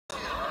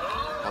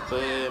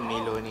apa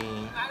Milo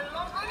ni.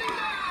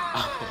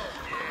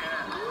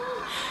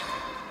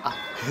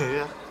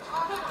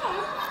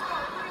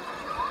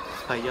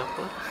 Supaya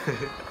apa?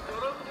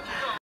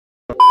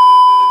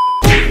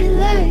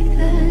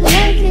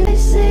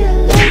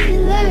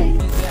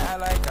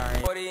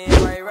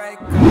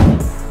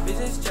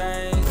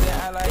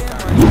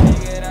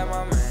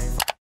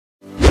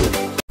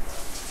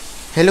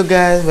 Hello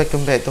guys,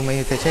 welcome back to my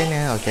YouTube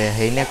channel. Okay,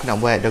 hari ni aku nak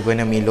buat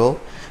Dalgona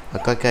Milo.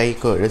 Aku akan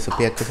ikut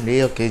resepi aku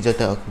sendiri. Okay, jom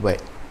tengok aku buat.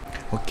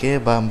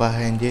 Okay,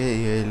 bahan-bahan dia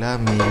ialah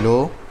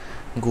Milo,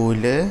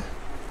 gula,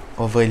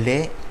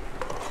 overload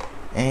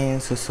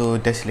and susu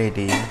das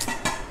lady.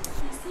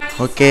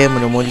 Okay,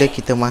 mula-mula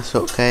kita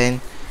masukkan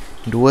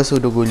 2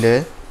 sudu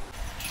gula,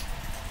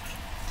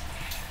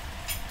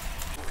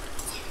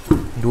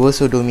 2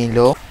 sudu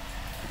Milo,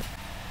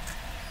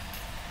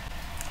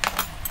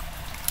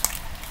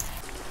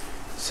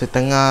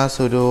 setengah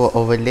sudu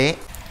overload,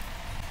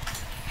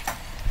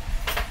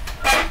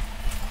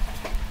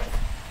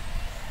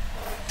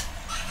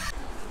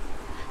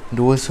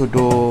 dua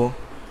sudu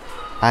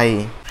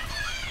air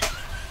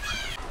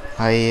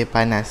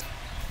panas.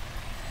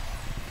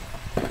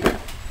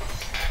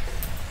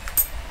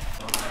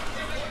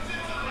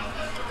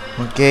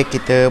 Okey,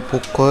 kita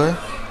pukul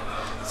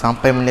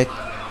sampai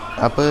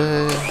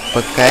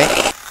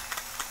pekat.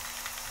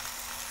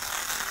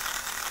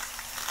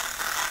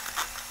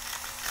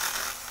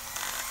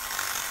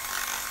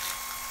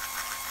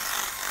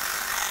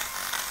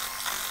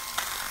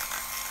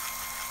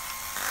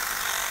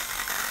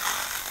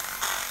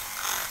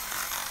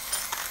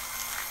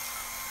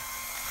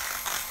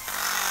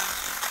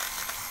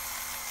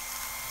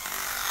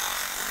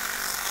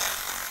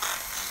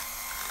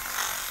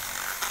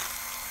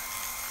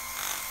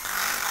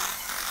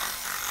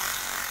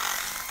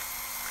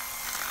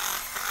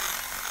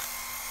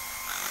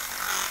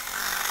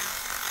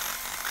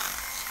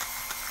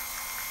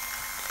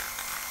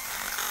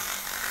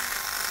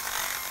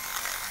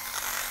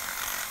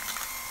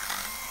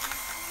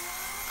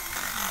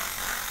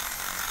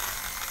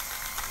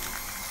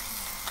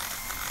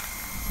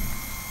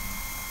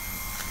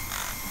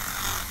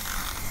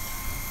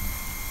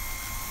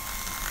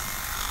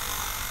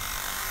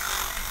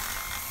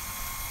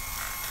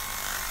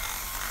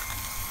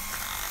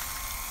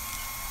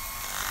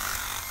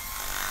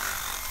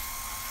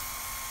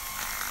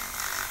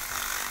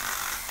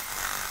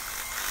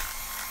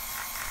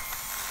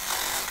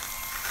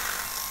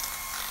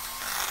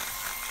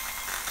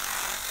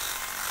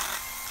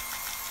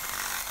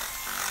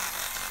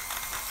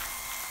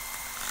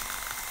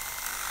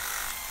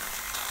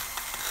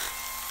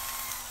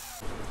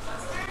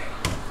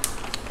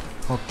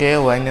 Okey,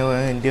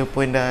 warna dia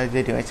pun dah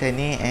jadi macam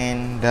ni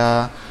and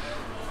dah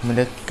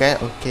mendekat.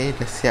 Okey,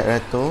 dah siap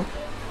dah tu.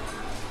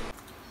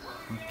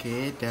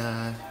 Okey,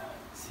 dah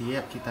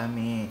siap. Kita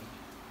ambil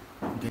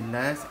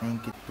gelas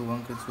and kita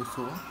tuangkan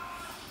susu.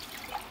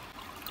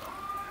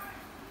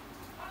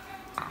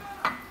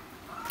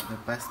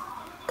 Lepas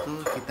tu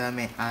kita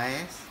ambil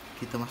ais,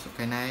 kita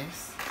masukkan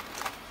ais.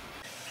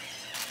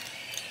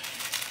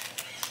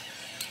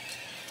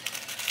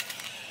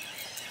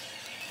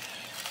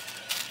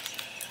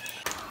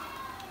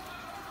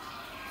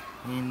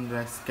 And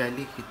last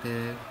sekali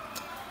kita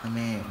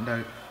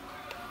ambil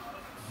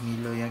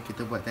Milo yang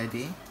kita buat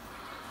tadi.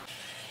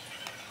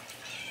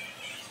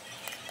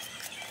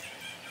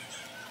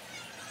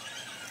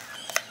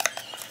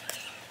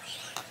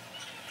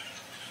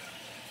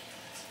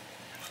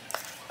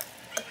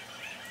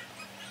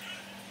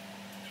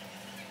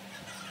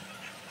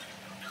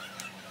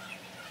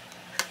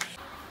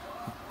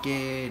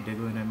 Okey,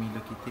 Dalgona Milo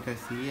kita dah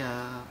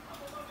siap.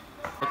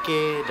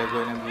 Okey,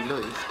 Dalgona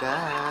Milo is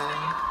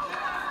done.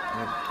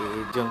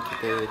 Okey, jom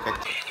kita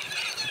kacau.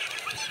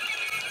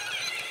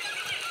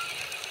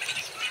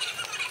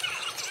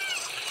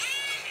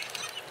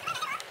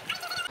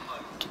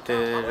 Kita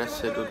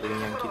rasa dulu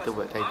yang kita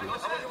buat tadi.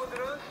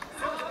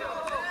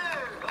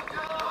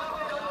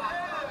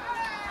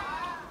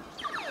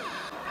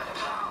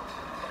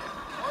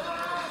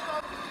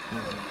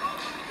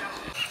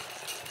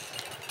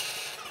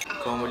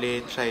 Kau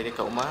boleh try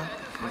dekat rumah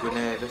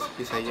guna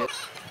resepi saya.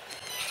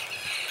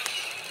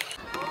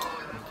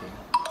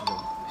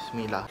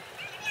 Bismillah.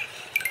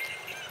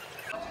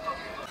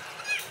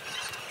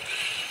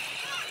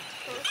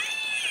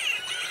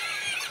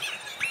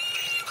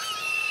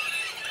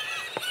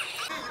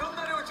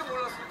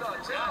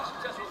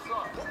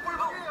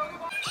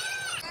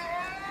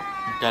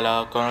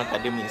 Kalau korang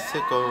tak ada mixer,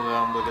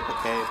 korang boleh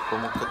pakai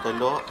pemuka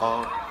telur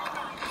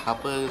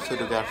atau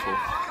sudu garfu.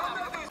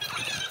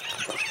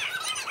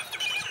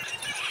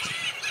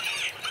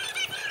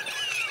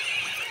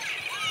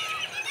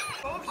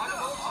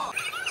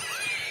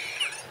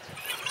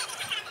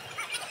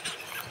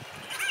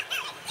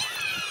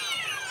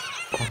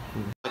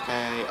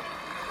 Pakai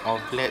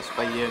outlet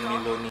supaya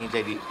Milo ni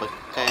jadi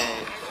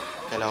pekat.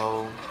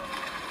 Kalau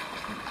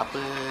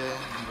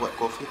buat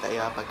kopi tak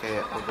payah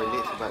pakai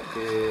overload sebab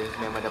dia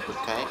memang dah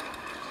pekat.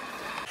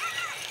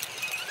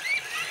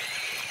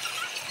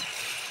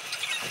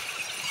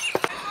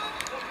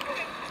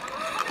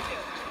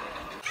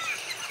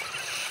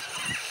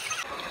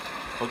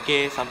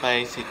 Okey,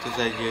 sampai situ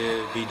saja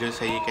video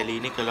saya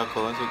kali ini. Kalau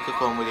korang suka,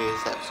 korang boleh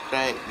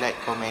subscribe, like,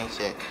 comment,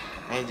 share.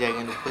 Dan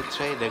jangan lupa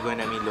try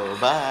Dalgona Milo.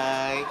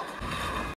 Bye.